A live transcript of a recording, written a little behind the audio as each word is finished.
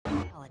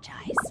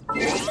apologize.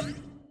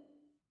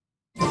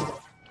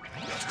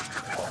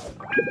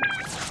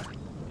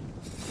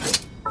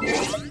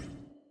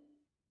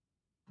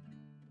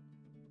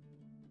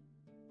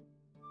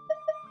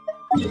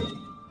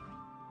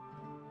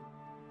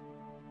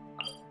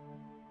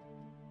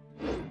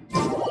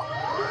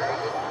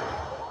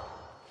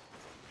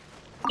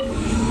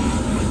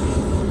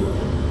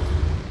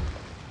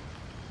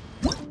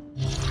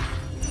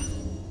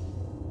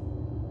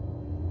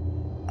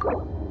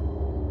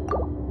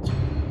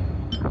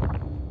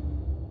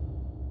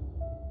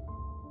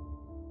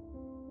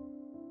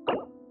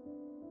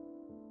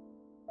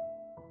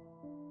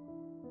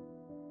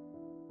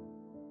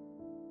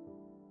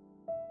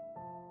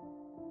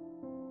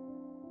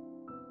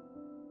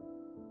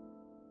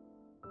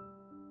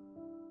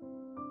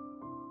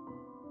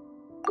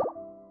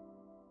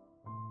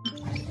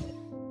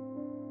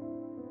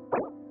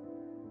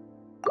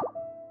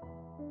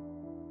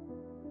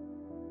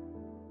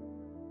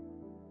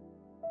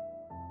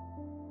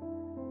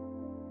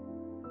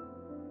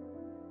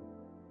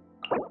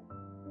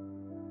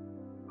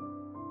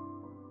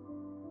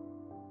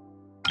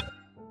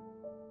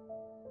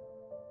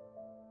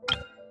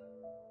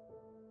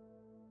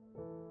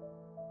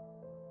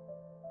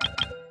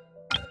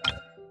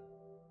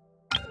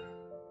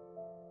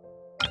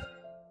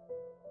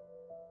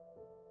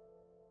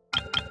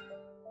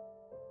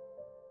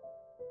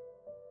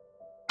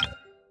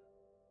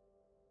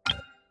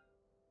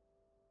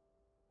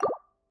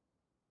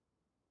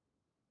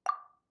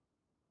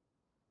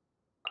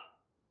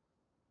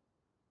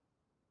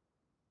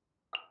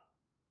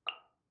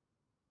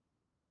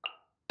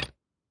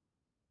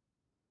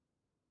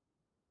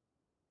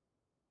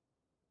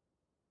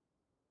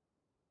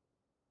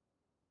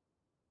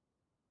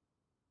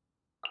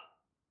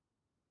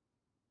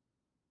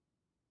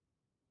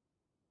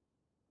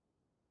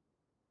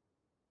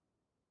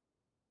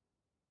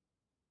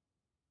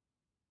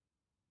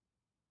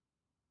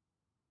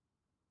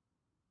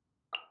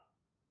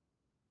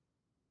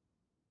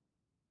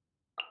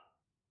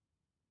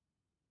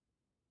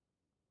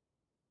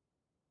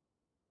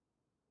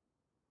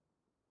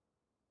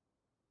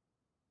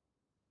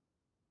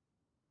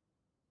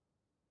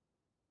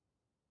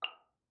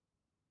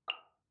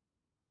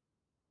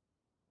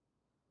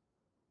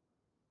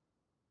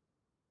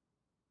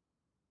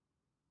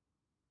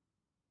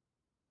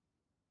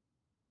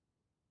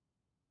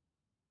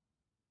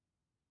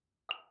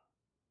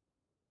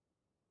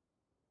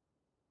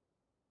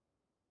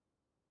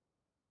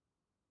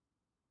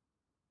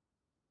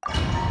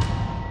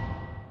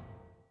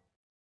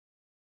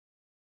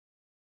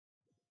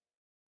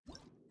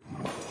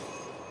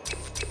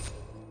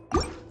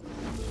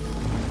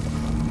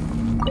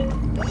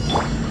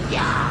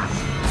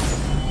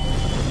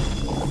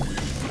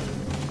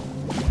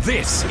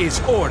 This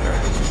is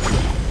order.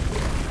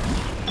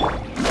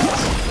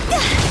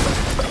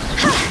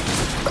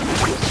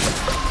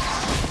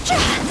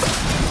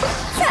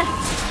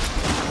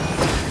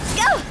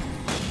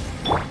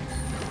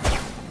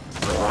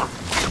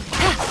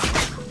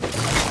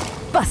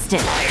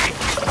 Busted.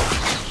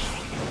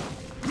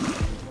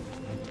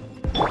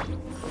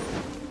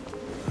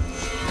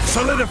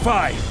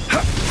 Solidify.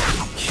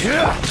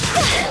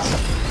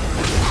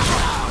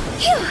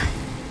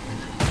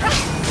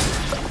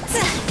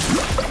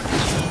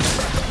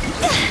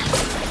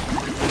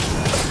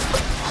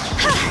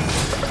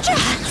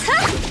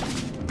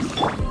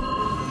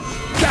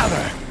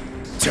 Gather.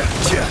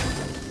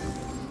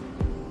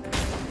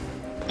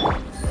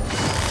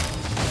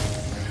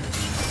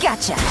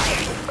 Gotcha.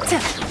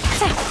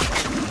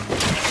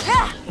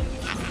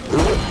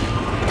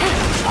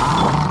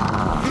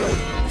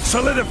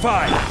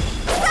 Solidify.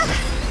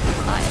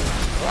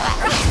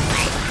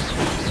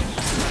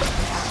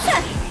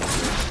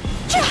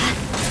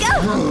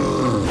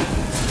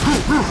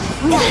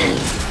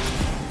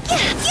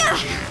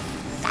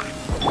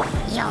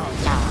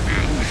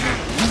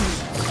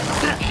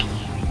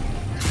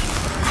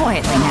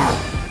 Quietly now.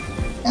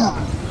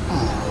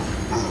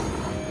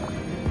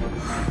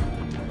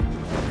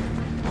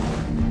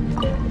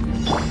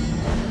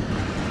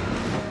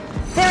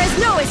 There is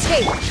no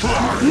escape!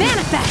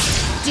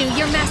 Manifest! Do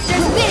your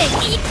master's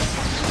bidding!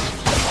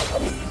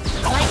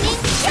 Lightning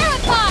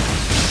Cherub Pop!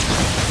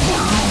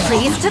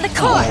 Freeze to the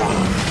core!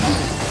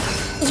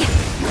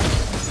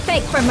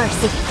 Beg for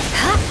mercy!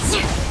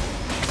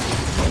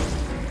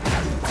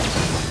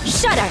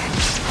 Shudder!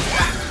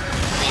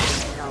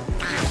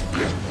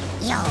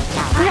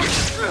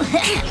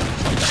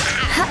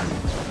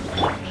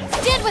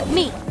 Stand with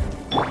me!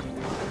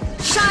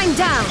 Shine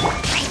down!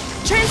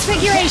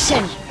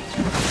 Transfiguration!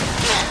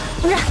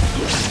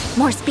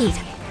 More speed!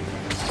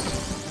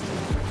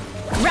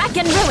 Rack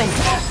and ruin!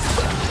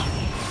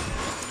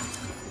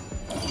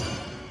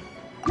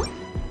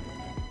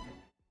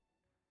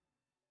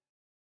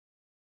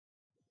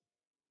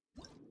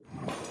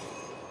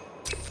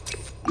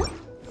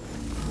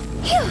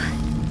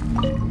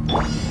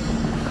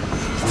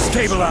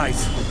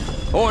 Stabilize!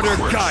 Order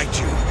guide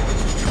you!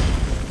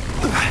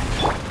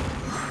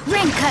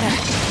 Rain Cutter!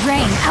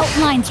 Rain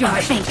outlines your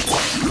fate!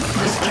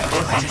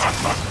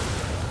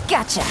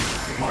 Gotcha.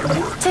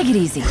 Take it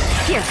easy.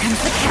 Here comes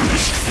the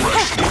catch.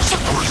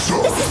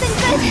 This isn't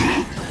good.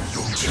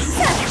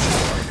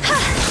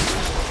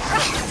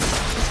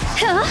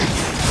 Huh?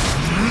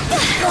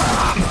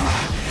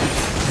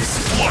 This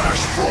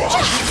flash frost.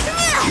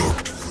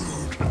 Cooked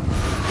food.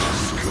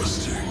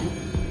 Disgusting.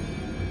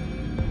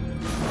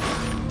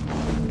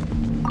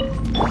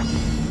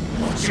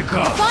 The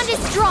bond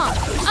is strong.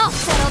 I'll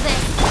settle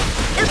this.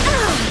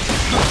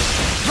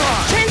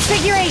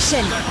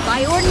 Transfiguration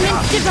by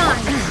ordinance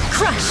divine.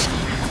 Crush.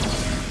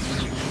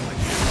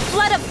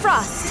 Flood of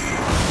frost.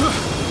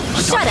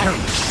 Shudder.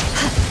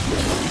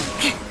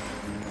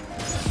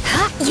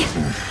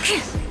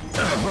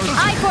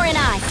 Eye for an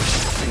eye.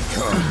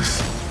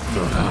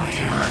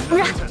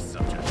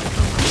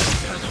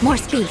 More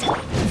speed.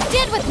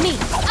 Stand with me.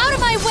 Out of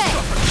my way.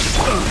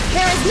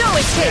 There is no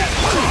escape.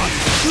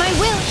 My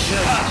will.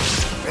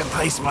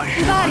 Replace my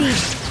Body.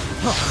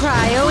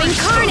 Cryo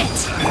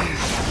incarnate.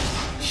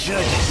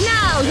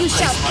 Now you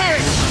shall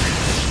perish.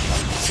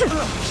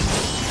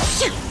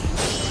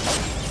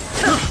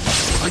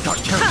 I got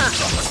carried.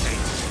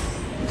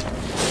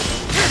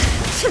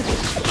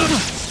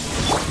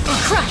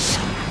 Crush.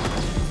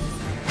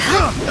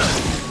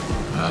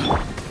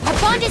 Our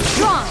bond is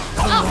strong.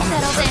 I'll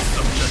settle this.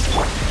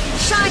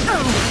 Shine.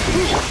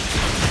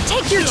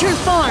 Take your true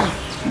form.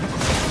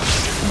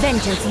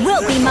 Vengeance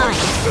will be mine.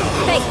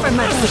 Beg for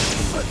mercy.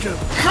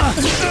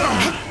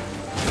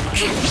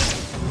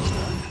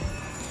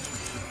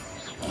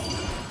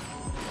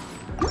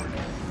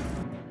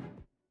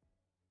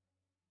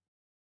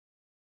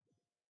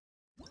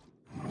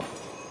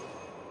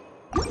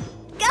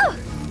 Go!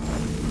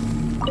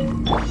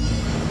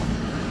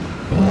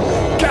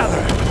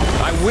 Gather!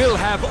 I will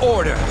have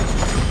order!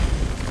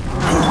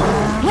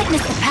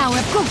 Witness the power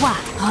of Gua.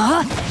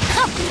 Huh?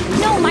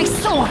 No, my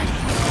sword!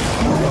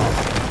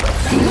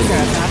 Things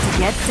are about to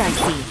get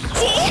dicey.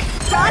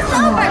 Cross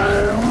over!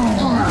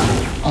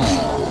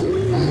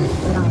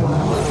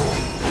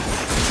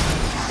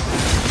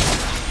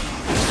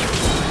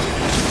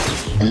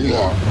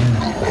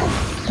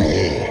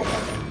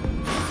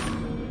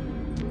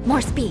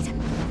 More speed.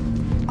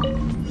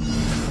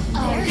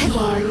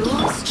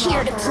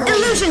 Here to prove.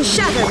 Illusion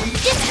shattered!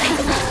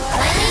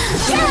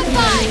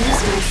 Terrified!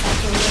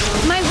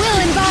 My will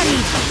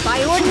embodied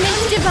by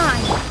ordinance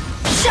divine.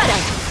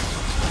 Shudder!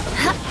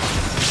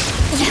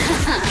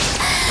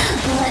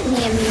 Let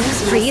me amuse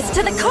myself. Freeze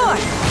to the core!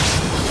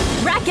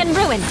 Rack and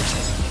ruin!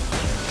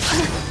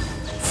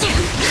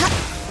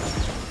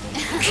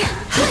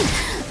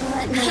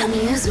 Let me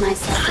amuse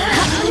myself.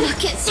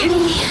 Look at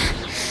me.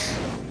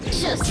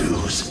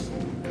 Just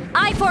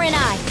Eye for an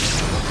eye!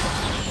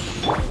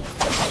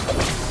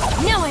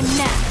 No and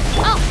now!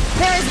 Oh,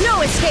 there is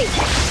no escape!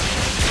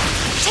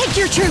 Take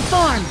your true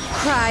form!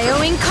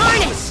 Cryo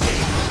incarnate!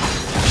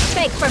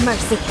 Beg for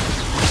mercy!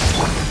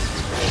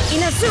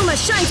 Inazuma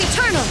shines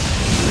eternal!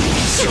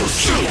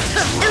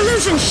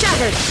 Illusion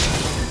shattered!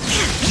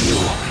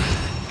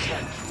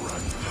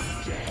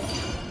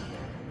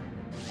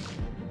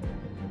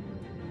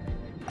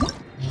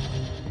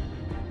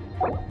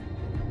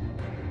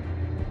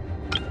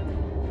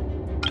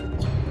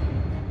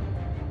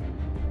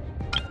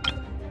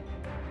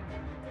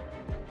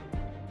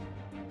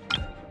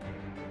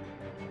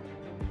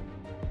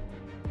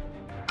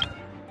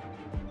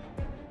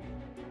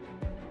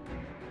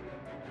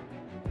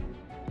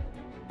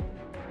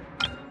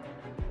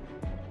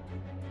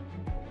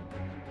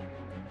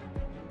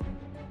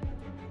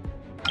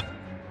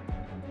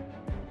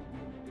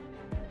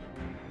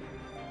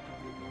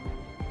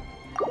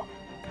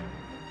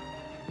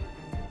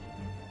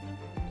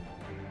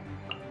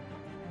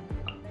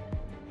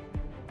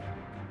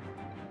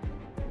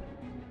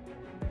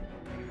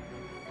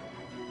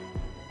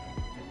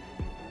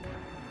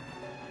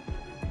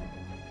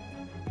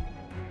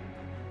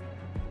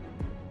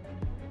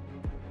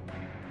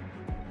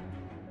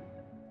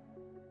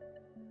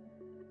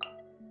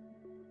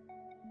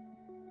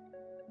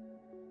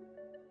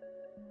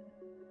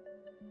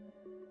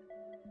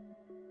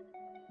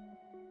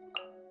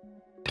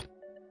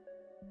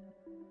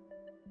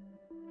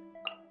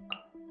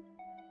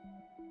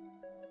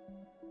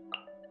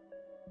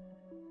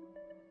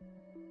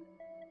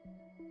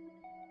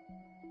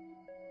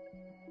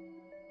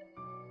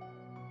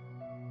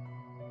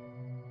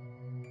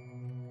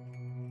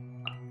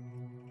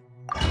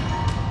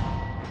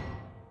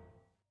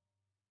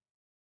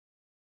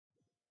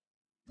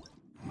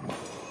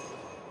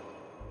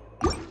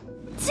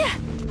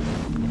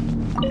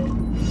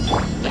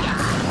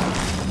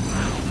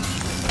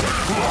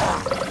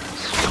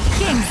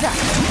 Game's up.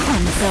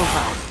 Fun's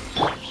over.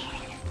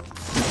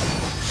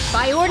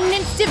 By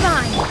ordinance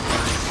divine.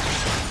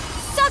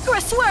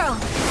 Sakura swirl.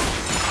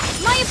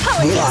 My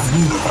apologies.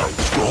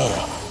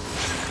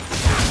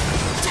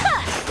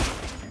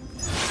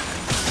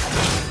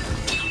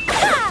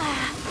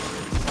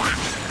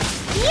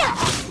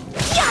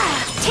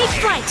 Take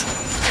flight.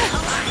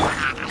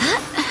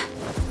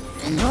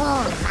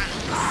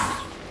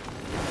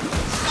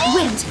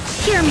 Wind,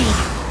 hear me.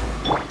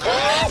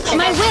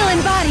 My will Will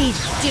embodied!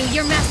 Do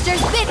your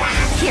master's bid!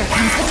 Here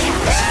comes the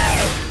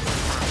catch!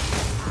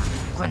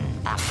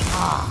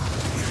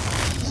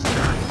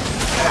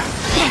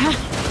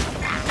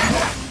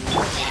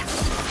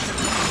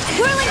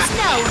 Whirling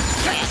snow!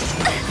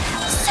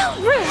 So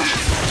rude!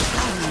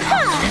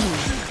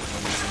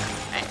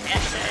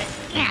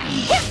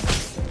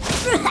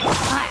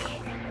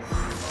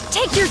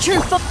 Take your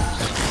true form!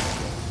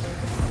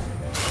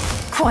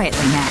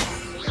 Quietly now.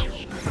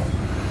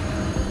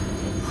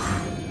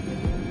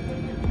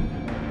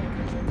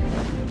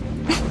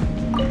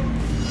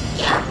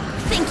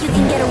 Think you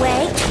can get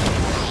away?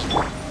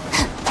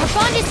 Our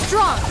bond is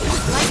strong!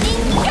 Lightning,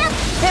 yep!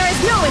 There is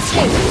no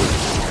escape!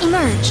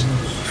 Emerge!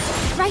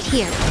 Right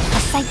here, a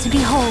sight to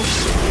behold.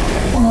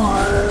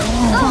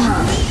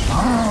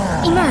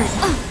 Emerge!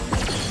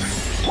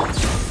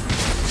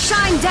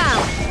 Shine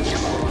down!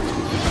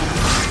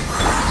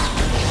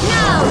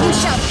 Now you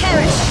shall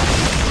perish!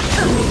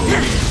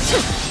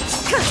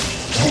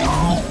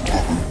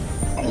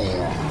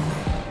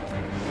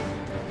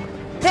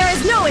 There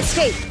is no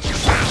escape!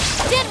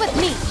 Stand with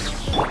me!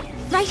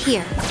 Right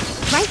here.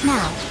 Right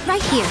now.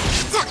 Right here.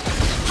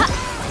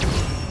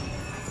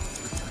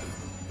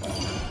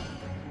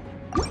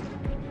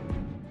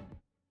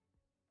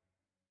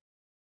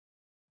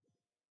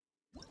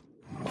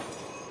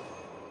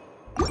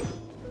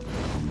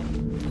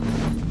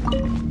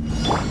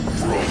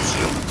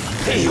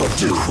 Pay your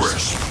due,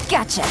 Chris.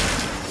 Gotcha!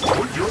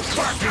 Put your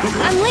back in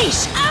here.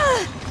 Unleash!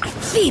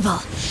 Feeble!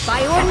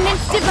 By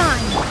ordinance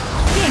divine!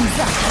 Game's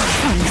up.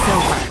 Time's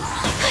over.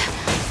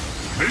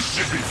 This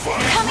should be fun.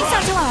 Coming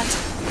out to art!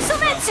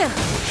 Sometsu!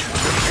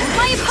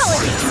 My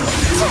apologies!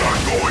 You're not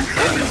going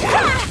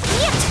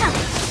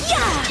anywhere.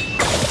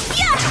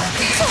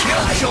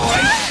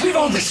 Killjoy! We've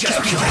all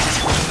discussed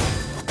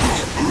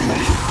that!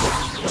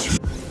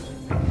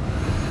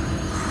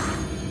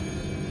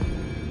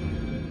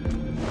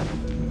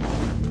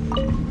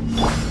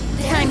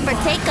 Time for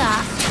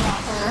takeoff!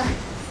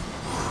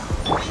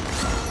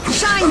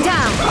 Shine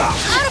down!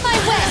 Out of my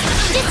way!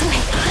 This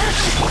way!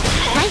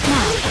 Right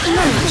now,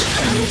 emerge!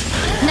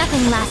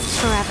 Nothing lasts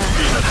forever.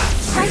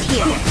 Right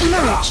here,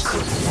 emerge!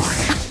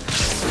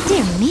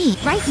 Dear me,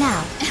 right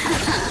now!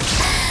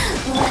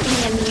 Let me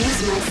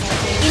amuse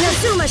myself.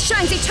 Inazuma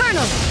shines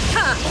eternal!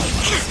 Ha!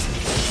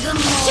 The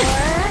more,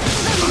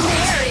 the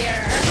merrier.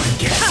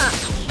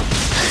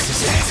 This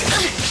is it.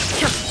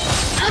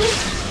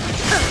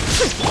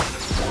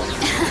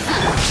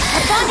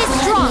 Our bond is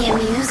strong! Let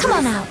me amuse Come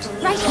on myself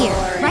out! a Right here,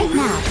 little. right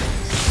now!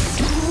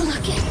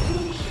 Look at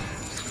me.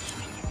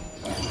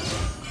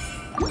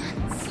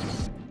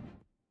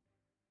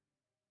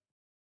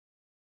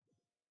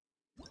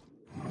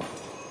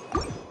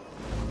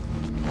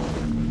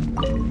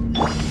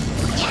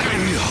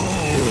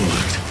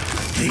 Behold!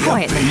 The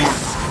Quietly now.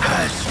 abyss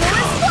has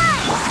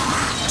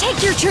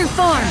Take your true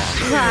form!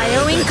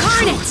 Cryo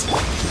incarnate!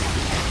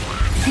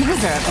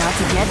 Things are about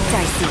to get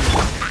dicey.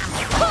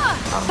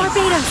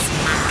 Barbados,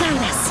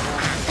 guide us!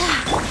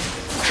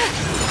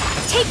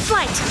 Take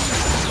flight!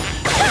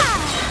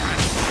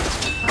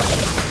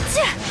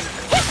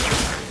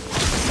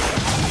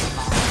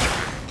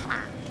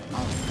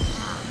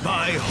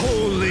 by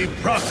holy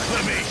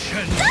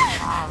proclamation!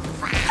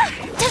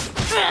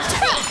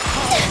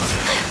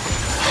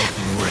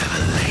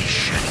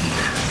 Revelation.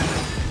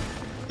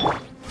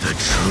 The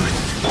truth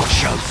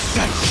shall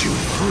set you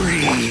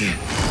free.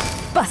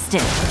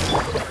 Busted.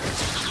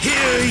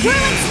 Hear ye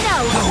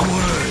snow. the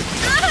word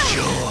of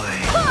joy.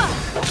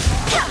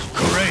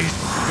 Grace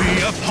be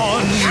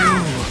upon you.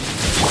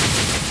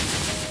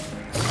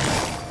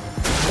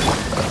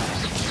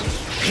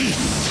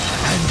 Peace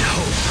and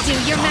hope. Do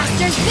your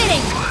master's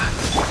bidding!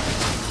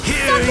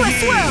 Hear Sunless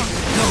ye swirl.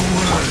 the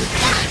word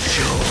of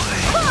joy.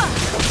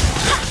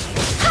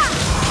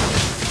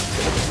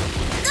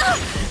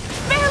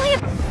 Barely...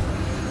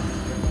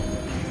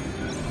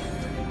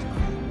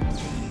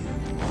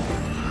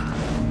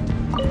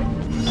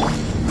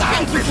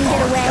 Think you can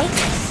get away?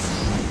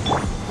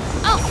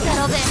 I'll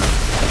settle this!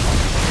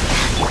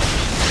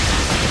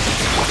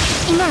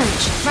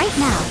 Emerge, right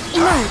now.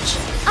 Emerge.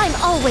 I'm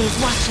always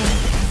watching.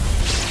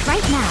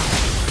 Right now.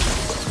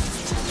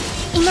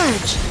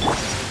 Emerge.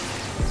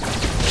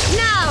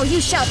 Now you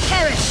shall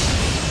perish!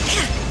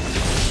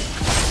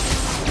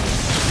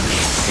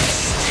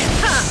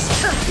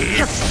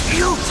 It's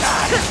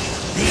futile.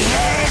 The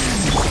end.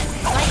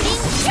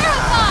 Lightning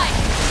terrified!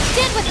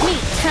 Stand with me!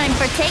 Time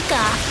for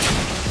takeoff.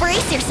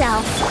 Brace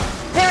yourself.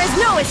 There is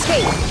no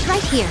escape!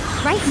 Right here,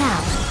 right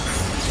now.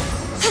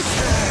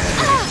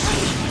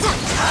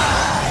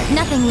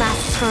 Nothing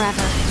lasts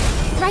forever.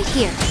 Right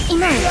here,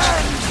 emerge.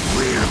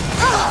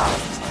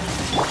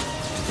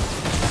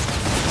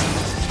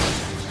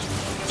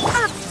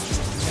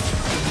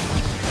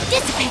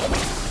 Dissipate!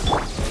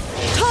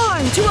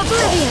 Torn to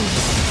oblivion!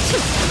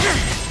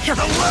 The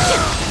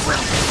world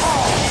will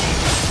fall.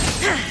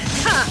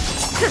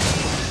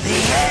 The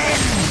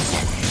end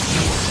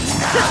is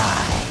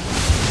nigh.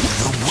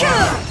 The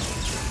world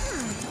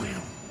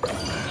will.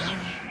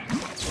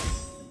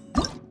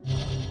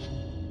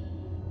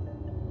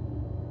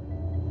 「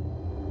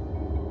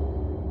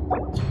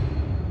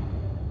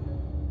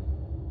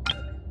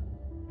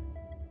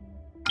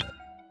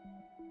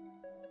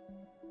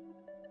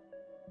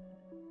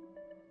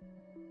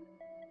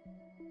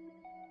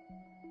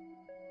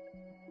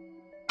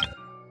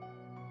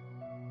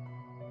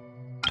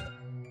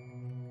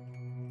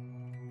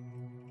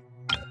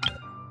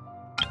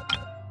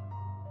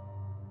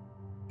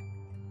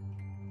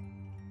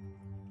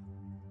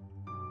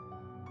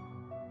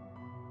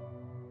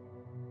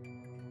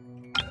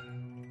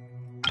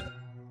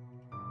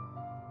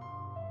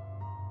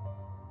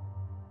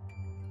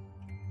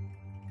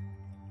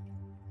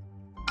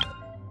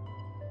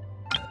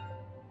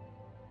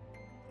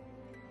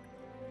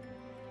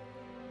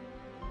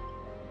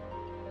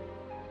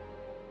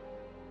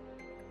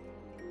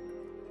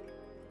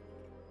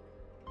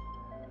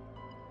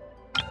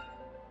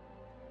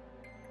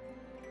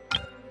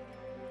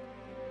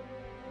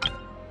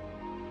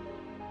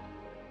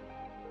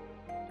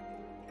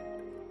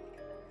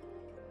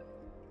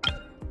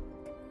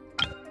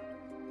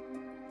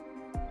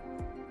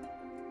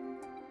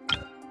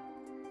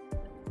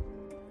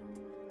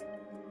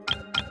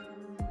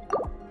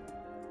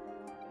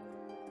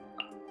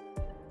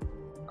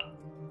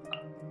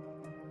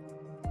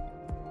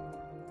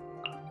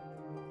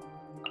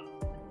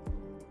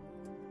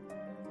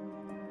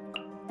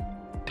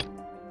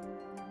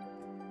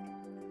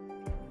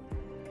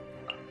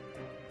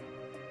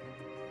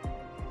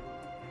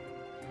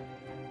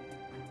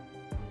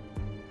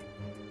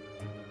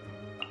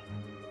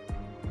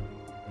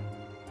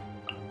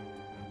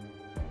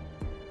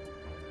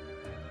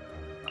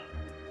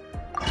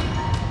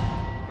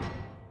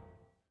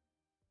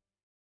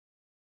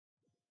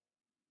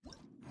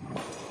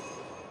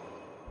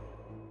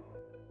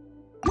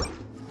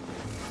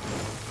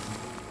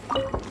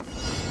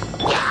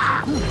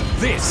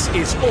This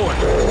is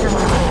order.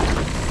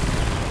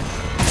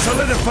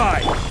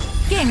 Solidify.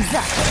 Game's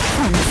up.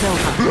 Fun's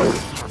over.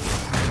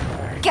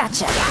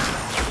 Gotcha.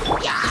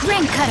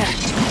 Rain Cutter.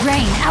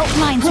 Rain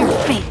outlines your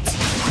fate.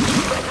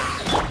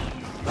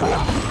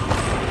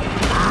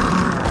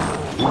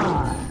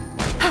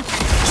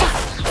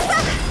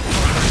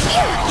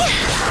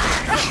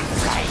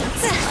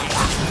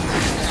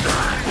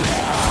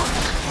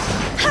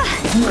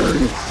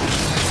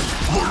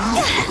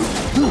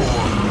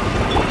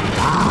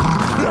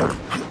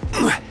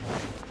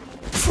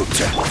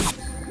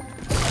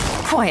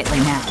 Quietly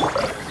now.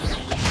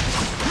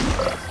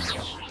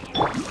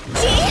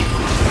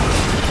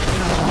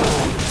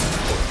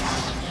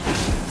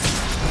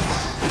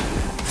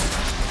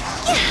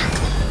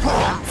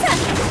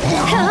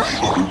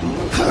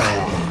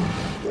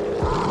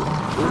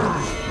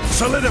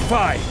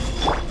 Solidify.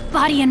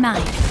 Body and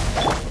mind.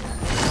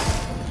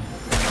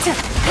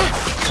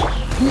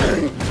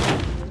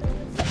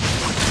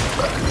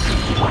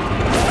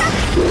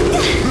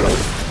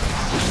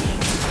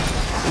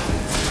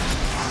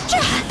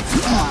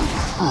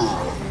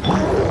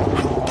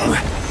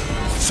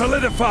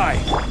 Solidify.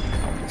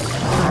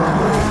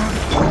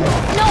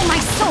 No, my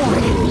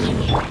sword.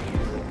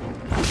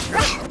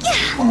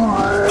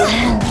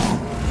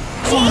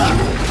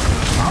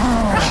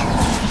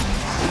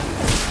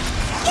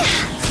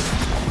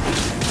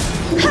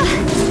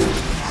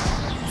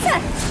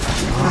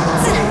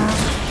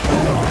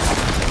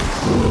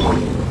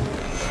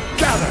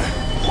 Gather.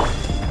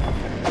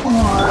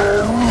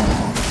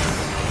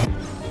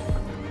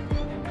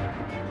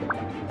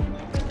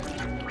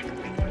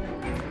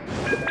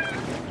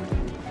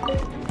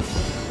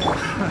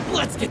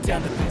 Let's get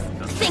down to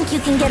business. Think you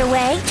can get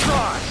away?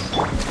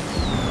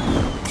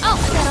 I'll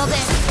settle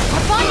this.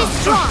 Our bond is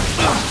strong.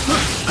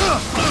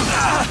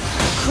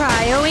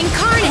 Cryo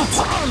incarnate.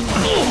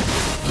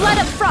 Blood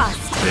of frost.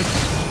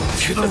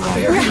 To the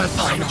very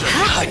final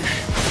cut.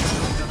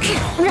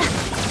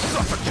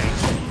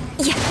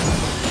 Yeah.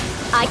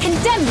 I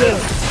condemn you.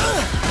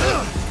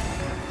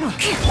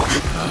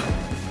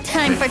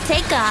 Time for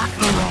takeoff.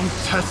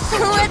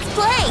 Let's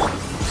play.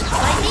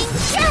 Lightning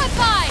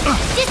purify.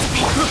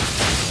 Dissipate.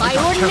 By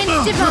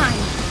ordinance divine.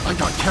 I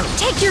got carried.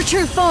 Take your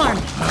true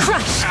form.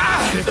 Crush.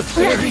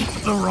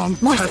 The wrong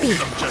More test speed.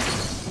 subject.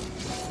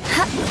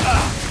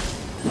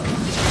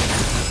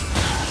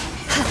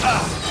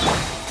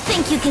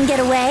 Think you can get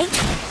away?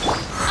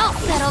 I'll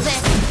settle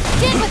this.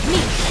 Stand with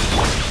me.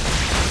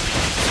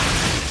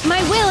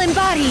 My will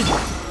embodied.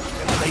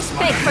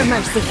 Beg for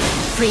mercy.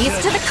 Freeze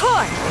to the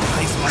core.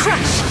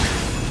 Crush.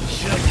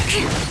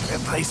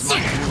 Replace my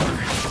ruler.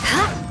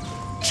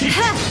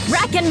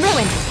 Rack and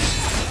ruin.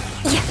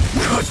 Yeah.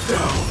 Cut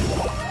down.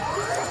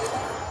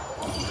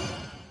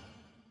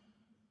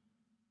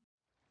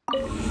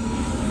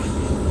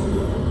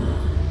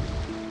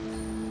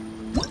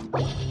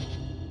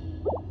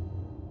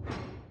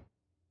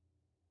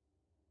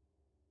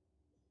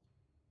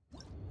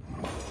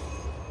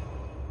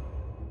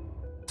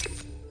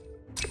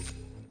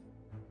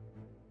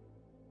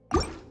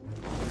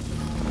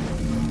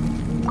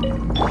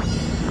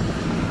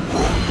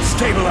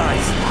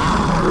 Stabilize.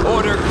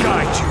 Order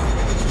guide you.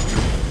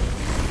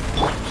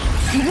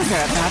 Things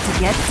are about to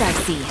get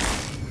dicey.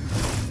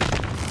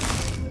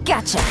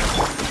 Gotcha.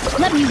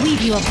 Let me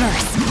weave you a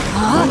verse.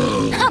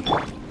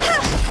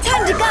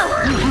 Time to go.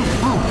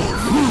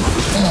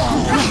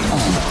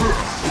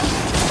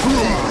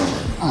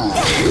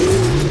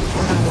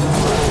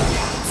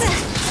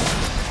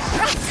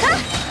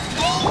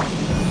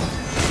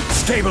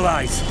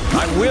 Stabilize.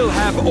 I will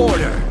have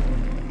order.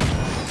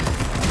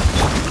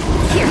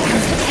 Here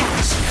comes the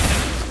catch.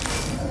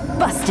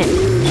 Busted.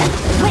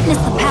 Witness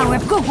the power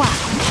of Gua.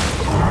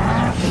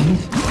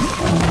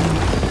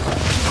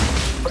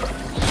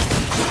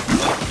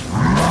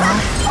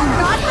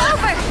 Rod's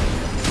over.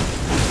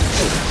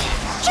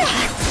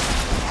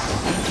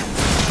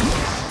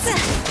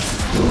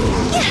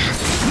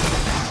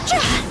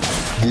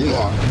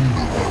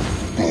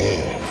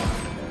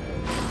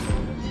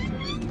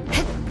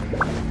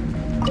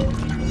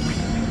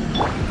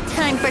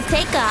 Time for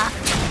takeoff.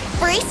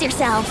 Brace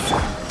yourselves.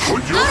 Out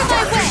of my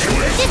way!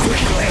 This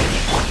way!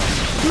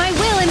 My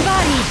will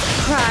embodied.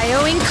 Cryo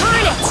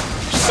incarnate.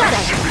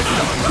 Shudder.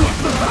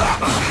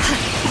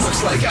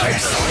 Looks like I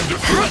signed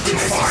up for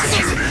duty.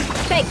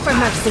 Beg for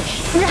mercy.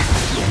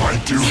 My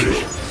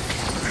duty.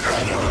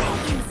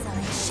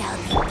 Insolence shall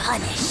be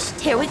punished.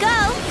 Here we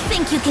go.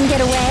 Think you can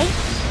get away?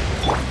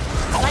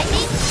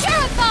 Lightning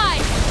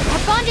purified.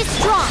 Our bond is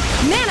strong.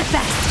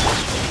 Manifest.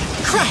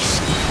 Crush.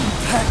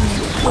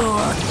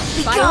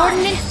 By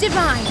ordinance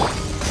divine.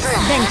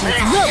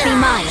 Vengeance will be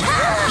mine.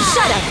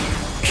 Shudder.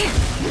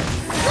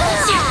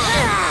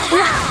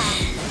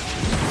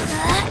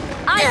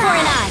 Eye for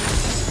an eye.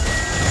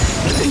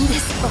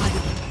 This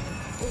body.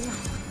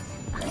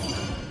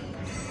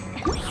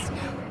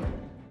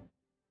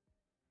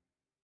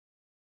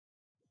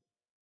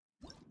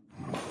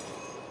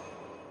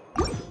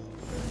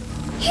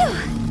 Phew.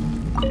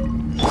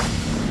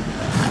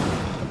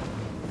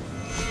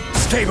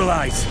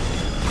 Stabilize!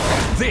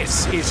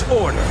 This is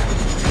order!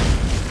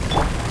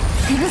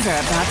 Things are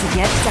about to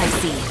get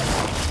dicey.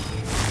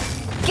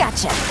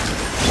 Gotcha.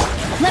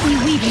 Let me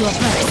weave you a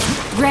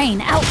verse. Rain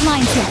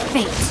outlines your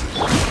fate.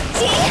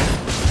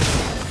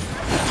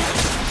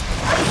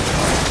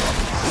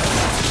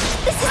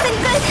 This isn't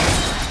good!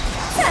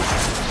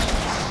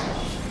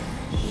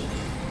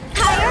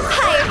 Higher,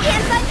 higher,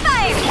 hands on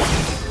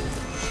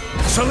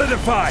fire!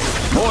 Solidify!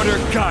 Order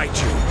guide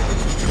you!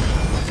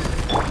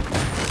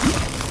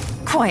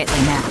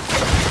 Quietly now.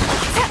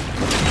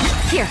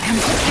 Here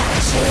comes the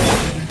catch.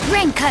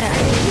 Rain cutter,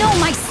 know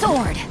my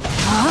sword.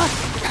 Huh?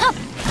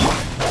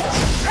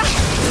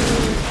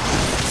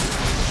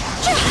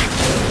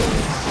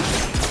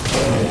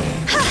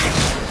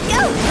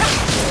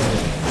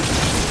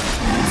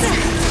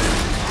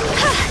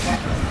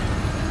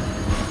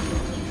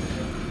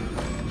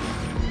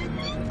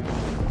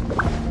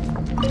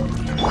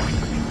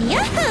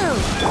 Yahoo!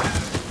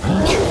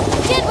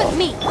 Get with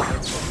me!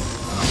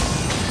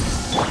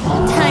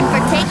 Time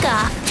for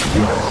takeoff!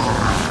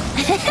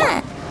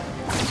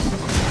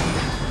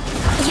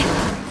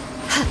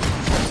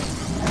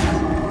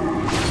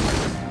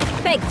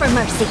 Beg for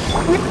mercy.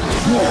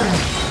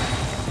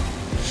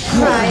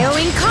 Cryo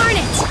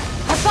incarnate!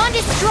 Our bond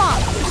is strong!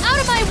 Out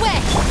of my way!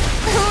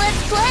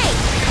 Let's play!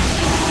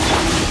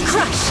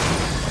 Crush!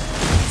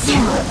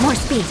 More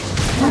speed.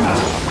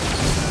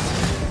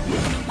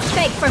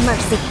 Beg for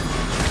mercy.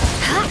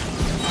 Huh?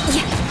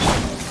 Yeah.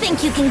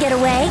 Think you can get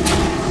away?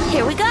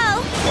 Here we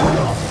go!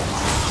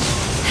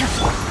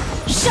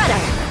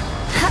 Shudder!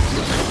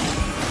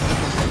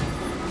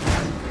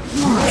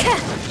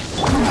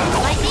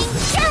 Lightning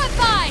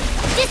purified!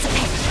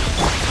 Dissipate!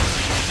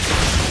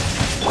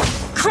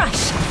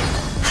 Crush!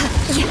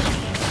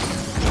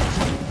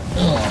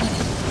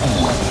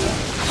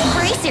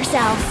 Brace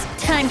yourselves!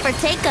 Time for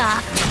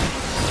takeoff!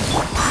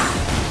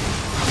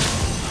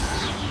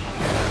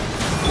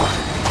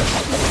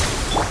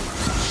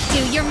 Do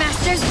your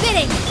master's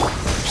bidding!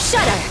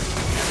 Shudder!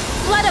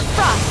 Flood of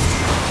frost!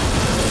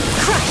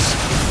 Crush!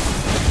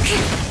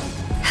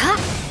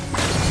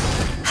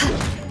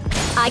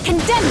 I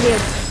condemn you!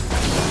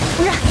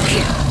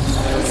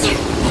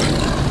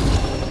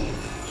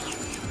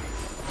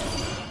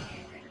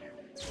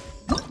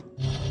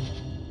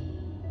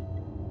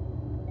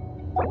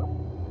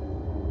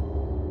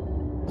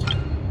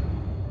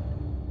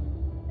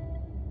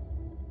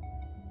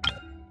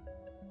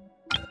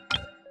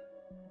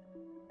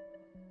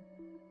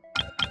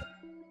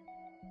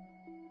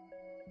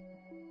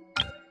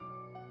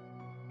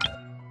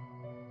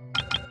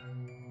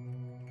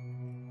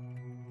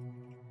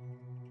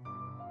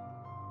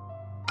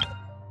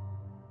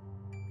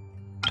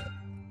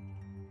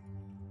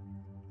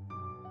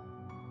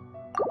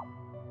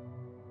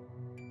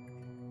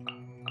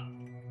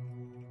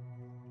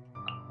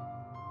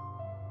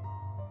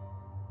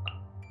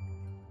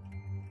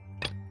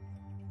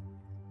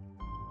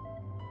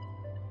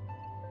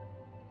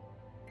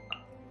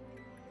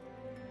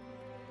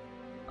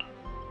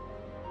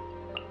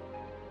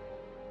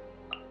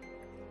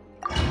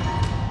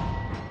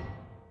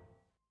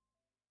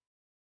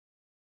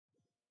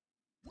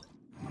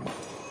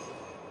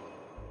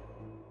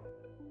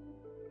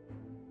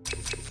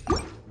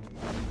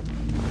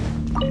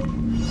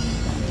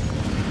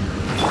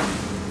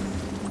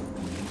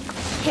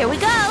 Here we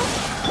go!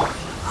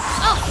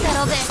 I'll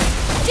settle this!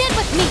 Get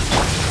with me!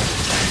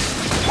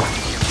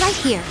 Right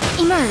here,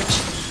 emerge.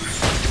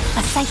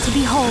 A sight to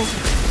behold.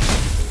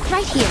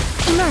 Right here,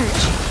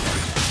 emerge.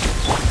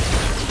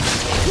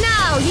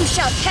 Now you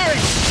shall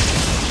perish!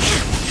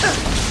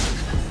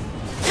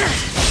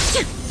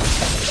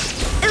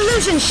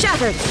 Illusion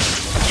shattered!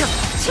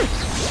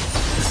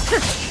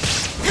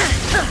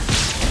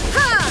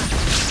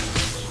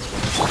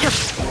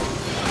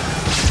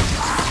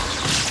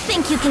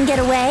 Think you can get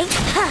away?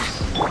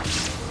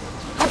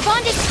 Our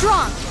bond is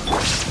strong!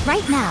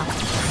 Right now.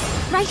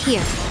 Right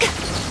here.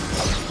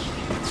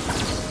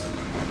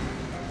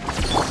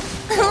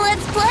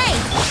 Let's play!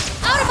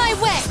 Out of my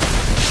way!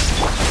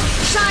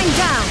 Shine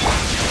down!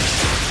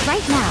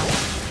 Right now.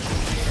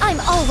 I'm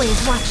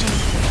always watching.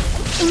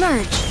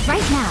 Emerge.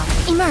 Right now.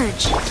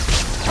 Emerge.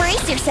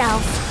 Brace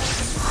yourselves!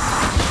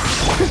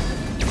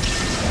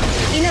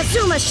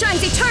 Inazuma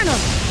shines eternal!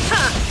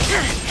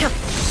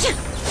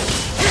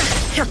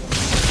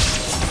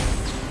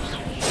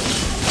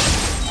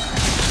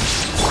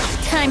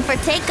 Time for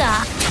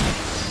takeoff!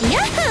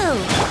 Yahoo!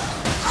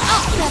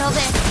 I'll settle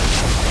this!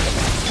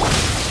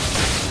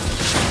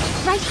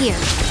 Right here.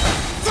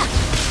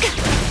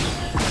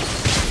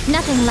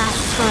 Nothing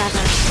lasts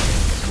forever.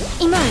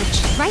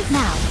 Emerge. Right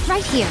now.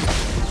 Right here.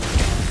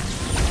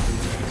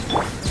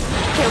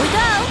 Here we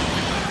go!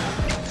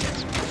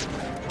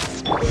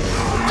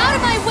 Out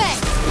of my way!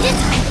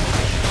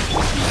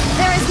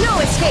 There is no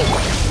escape!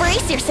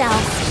 Brace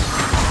yourselves!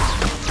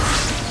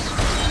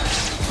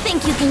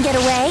 Think you can get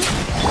away?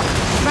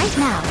 Right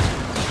now.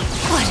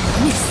 What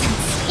a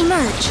nuisance.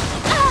 Emerge.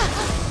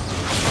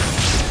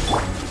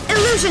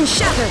 Illusion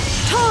shattered!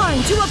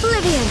 Torn to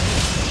oblivion!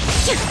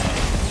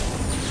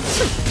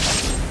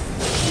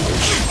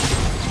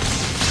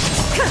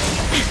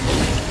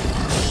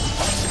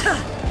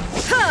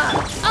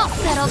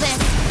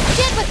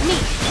 with me.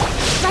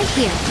 Right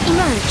here.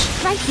 Emerge.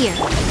 Right here.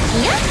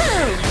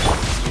 Yahoo!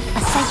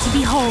 A sight to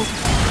behold.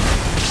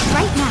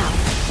 Right now.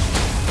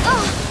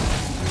 Oh,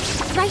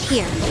 Right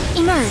here.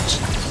 Emerge.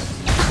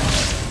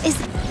 Is...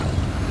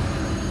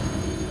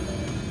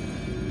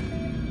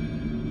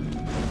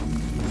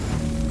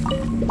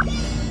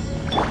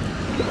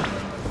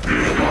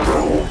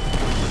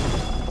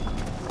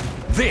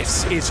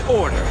 This is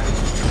order.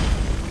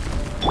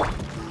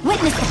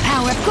 Witness the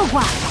power of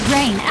Gwa.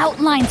 Rain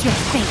outlines your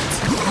fate.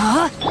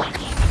 Huh?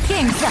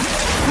 Game's up.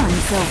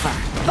 Fun's over.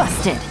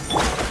 Busted.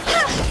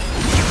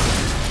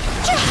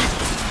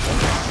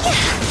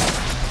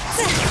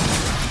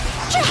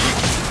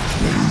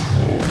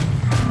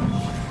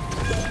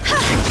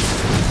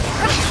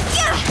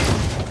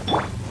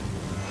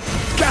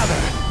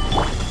 Gather.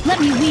 Let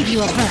me weave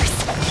you a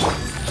verse.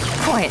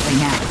 Quietly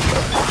now.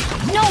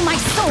 Know my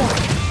sword.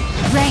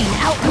 Rain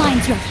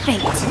outlines your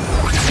fate.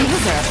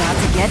 Things are about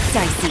to get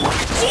dicey.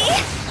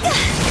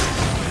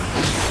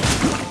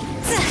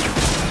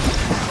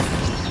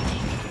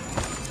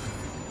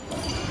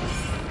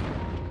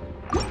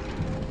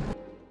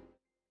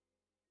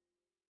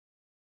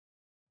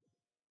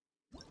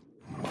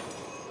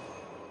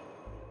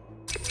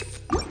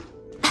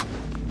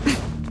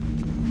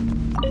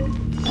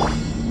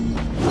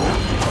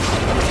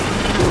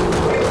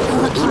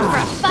 looking for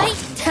a fight?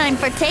 Time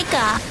for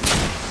takeoff.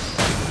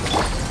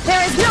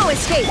 There is no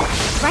escape.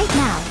 Right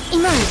now.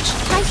 Emerge.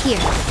 Right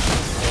here.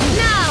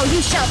 Now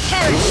you shall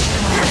perish.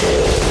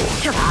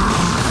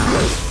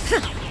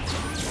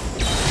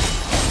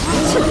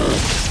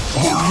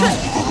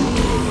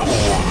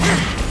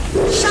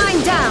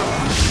 Shine down.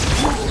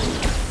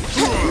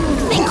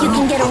 Think you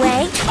can get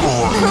away?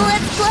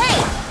 Let's play.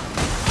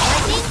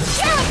 Lightning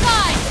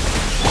terrified.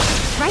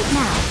 Right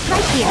now.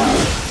 Right here.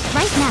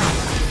 Right now.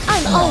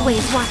 I'm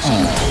always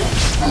watching.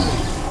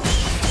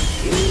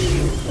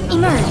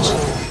 Emerge.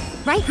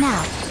 Right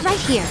now. Right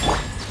here.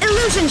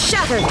 Illusion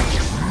shattered.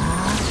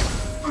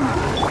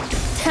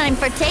 Time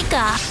for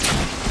takeoff.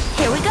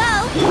 Here we go.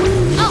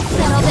 I'll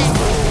settle this.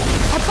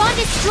 Our bond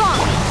is strong.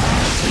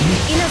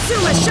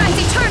 Inazuma shines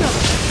eternal.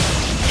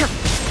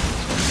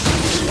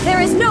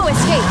 There is no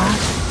escape.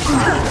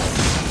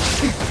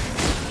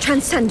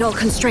 Transcend all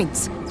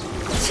constraints.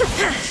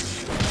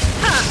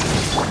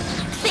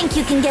 Think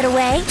you can get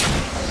away?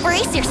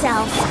 Brace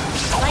yourselves.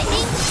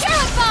 Lightning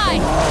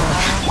terrified.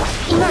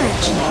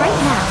 Emerge. Right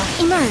now.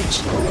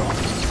 Emerge.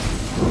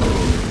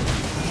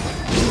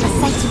 A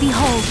sight to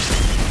behold.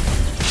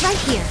 Right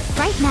here.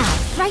 Right now.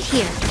 Right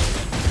here.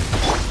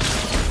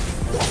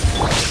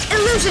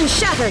 Illusion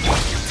shattered.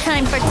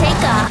 Time for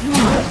takeoff.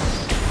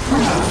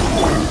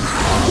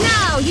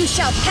 Now you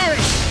shall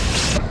perish.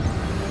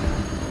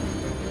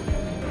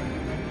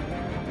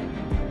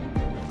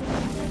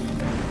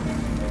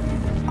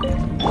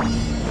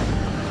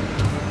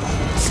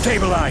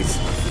 Stabilize.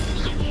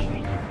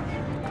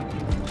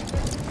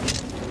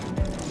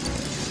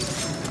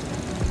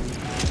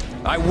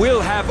 I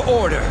will have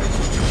order.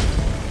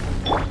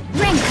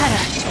 Rain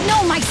cutter.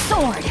 Know my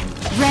sword.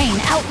 Rain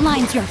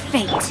outlines your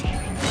fate.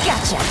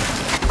 Gotcha.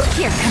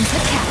 Here comes the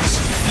catch.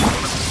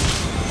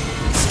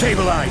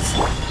 Stabilize.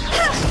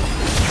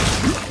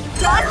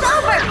 It's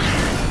over.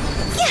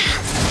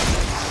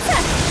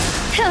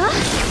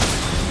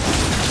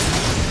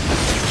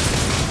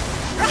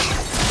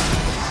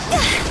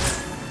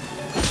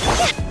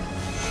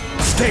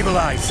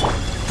 Stabilize.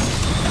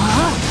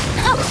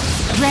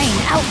 Rain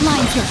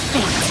outlines your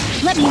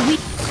fate. Let me read.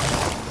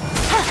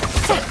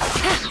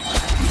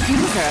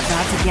 Things are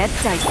about to get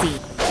dicey.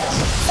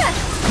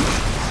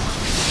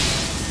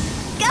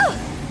 Go.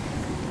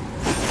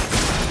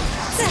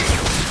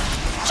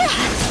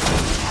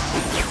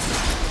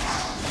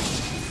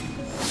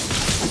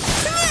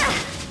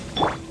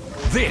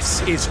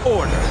 This is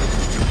order.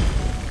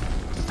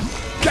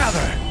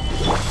 Gather.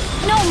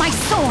 Know my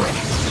sword.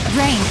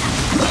 Rain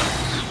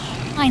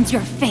outlines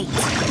your fate.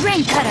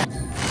 Rain cutter.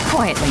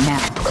 Quietly now.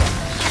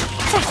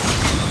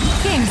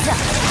 Game's up.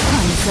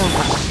 Time's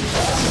over.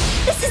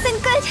 This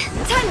isn't good.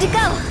 Time to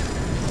go.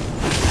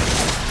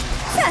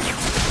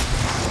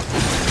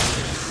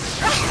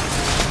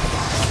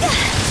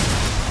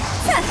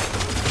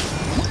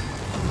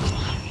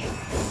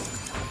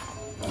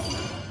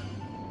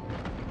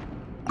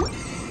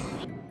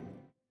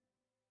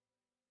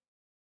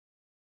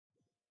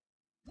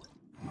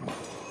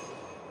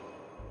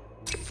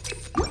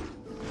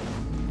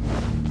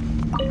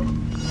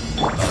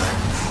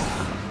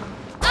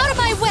 Out of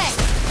my way.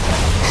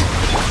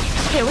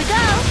 Here we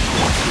go.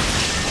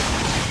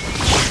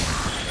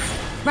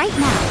 Right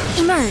now.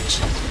 Emerge.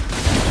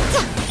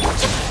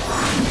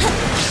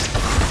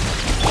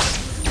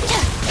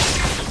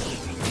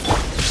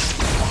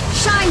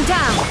 Shine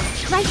down.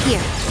 Right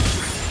here.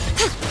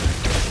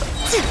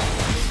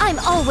 I'm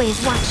always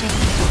watching.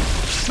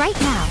 Right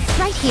now.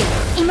 Right here.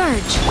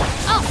 Emerge.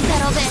 I'll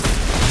settle this.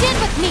 Stand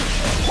with me.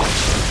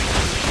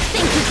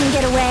 Think you can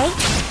get away?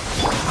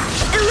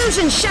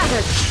 Illusion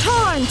shattered.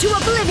 Torn to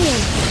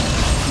oblivion.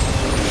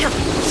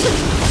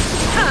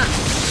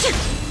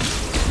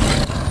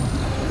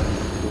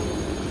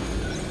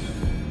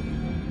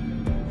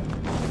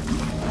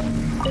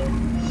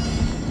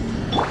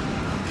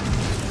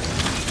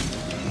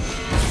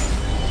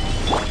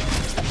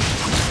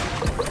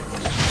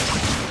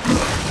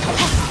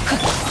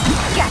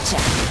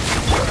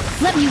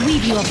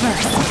 weave you a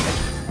verse.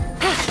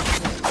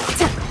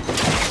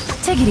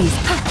 Take it easy.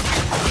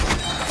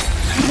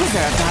 Things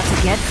are about to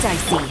get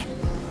dicey.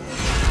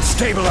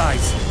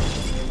 Stabilize!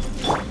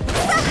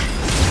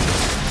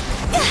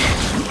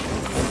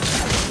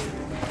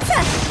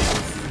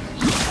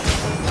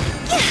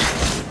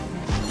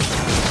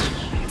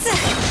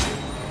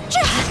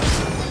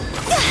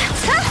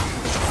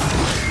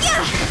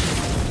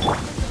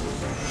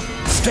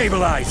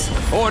 Stabilize!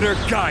 Order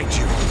guide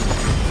you!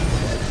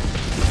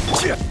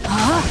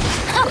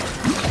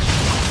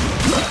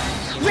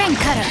 Rain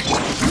cutter!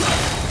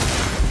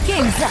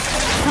 Game's up.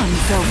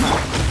 Fun's over.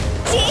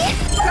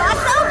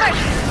 Cross over!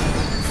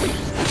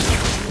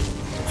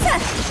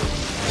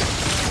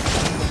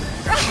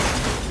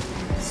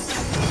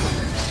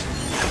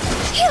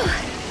 Phew.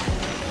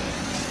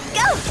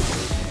 Go!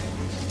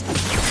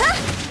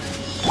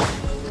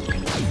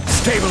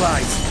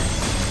 Stabilize!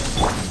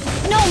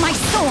 No, my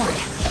sword!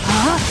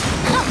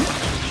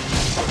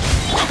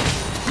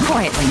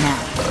 Quietly now.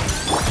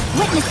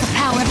 Witness the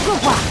power of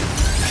Guwa.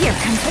 Here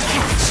comes the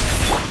catch.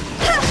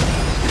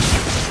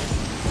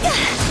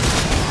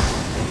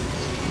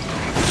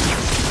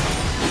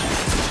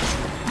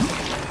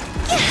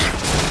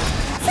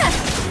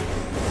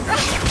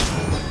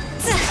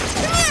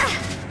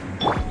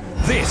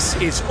 This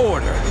is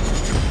order!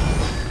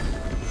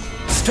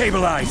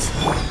 Stabilize!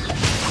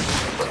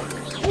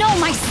 No,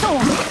 my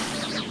sword!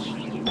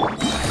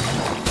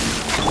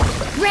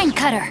 Rain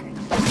cutter!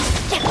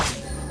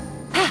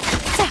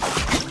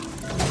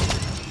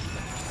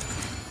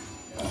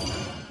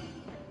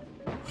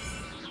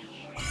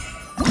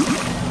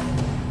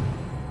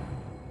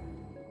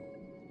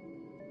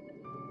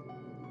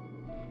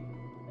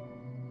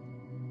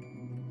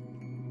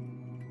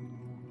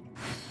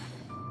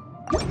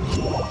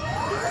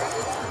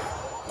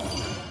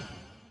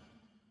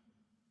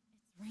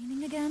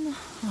 Raining again?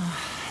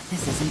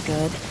 This isn't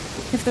good.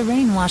 If the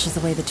rain washes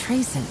away the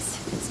traces,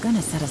 it's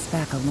gonna set us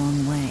back a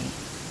long way.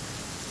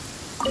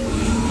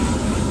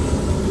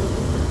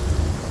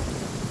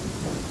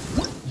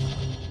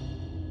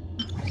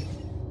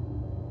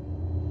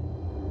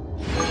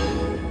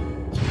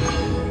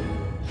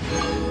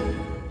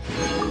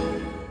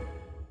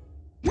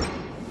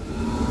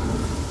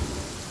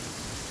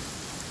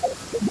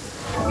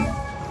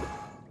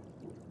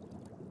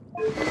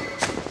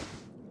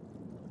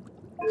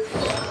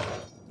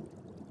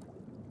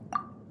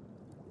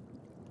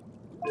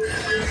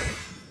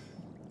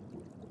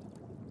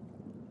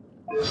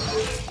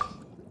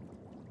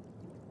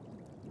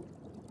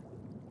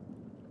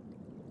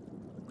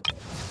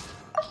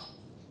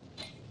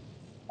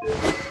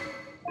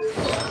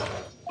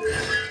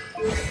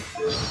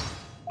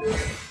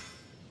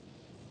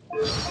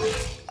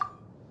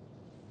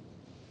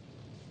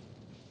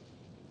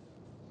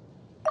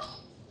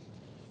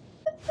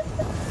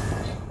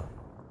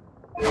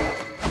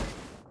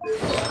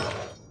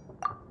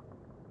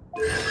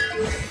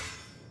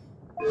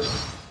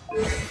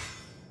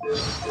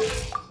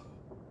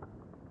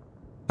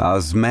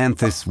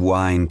 Osmanthus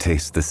wine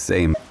tastes the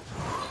same.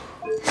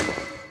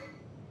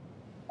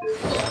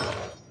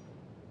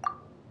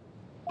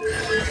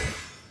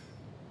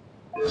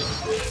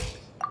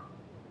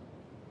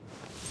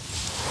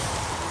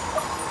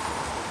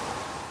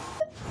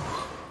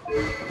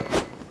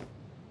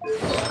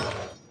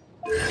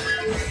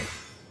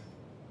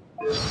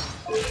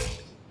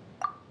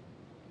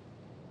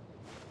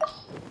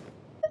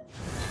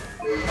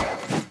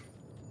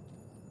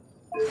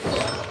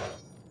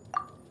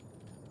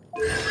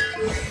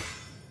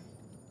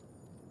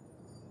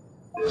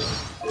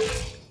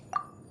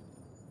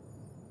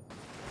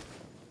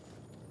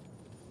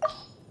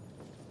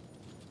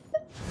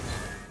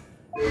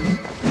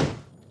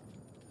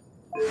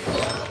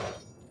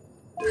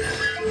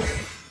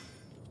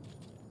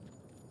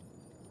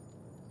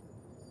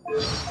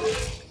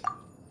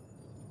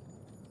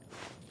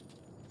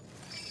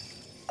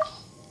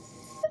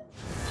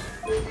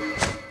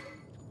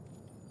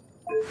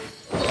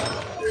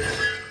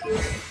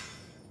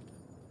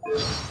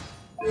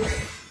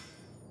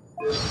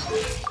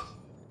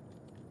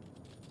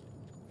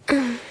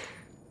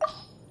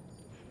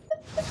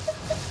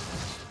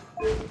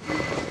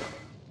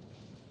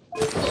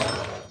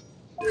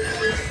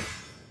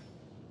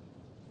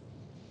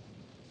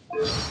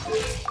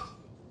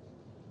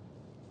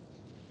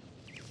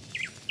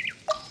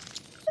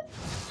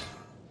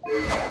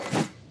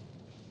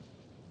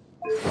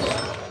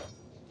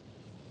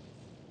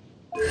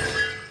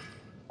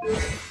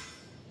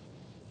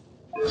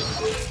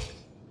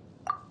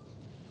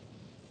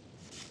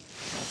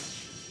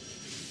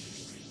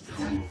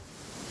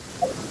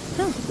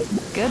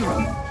 Good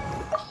one.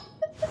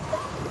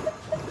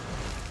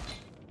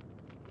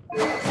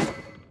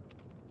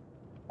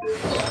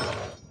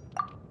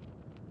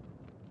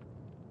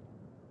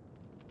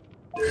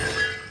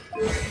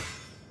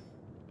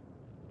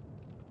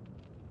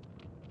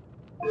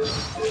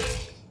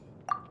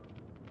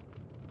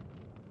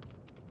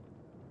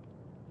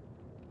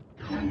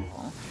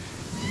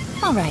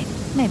 All right,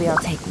 maybe I'll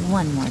take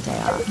one more day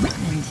off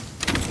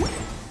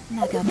and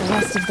knock out the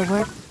rest of the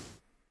work.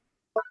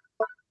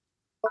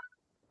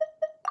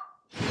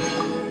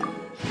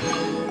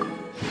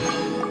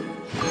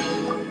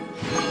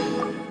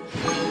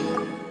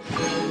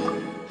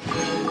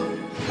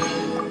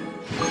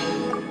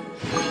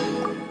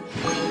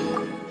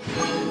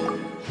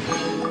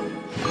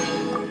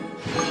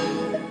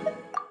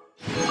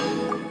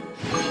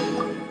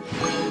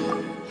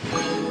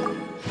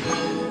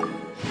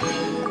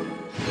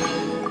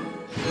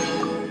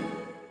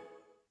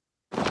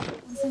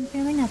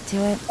 to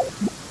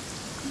it.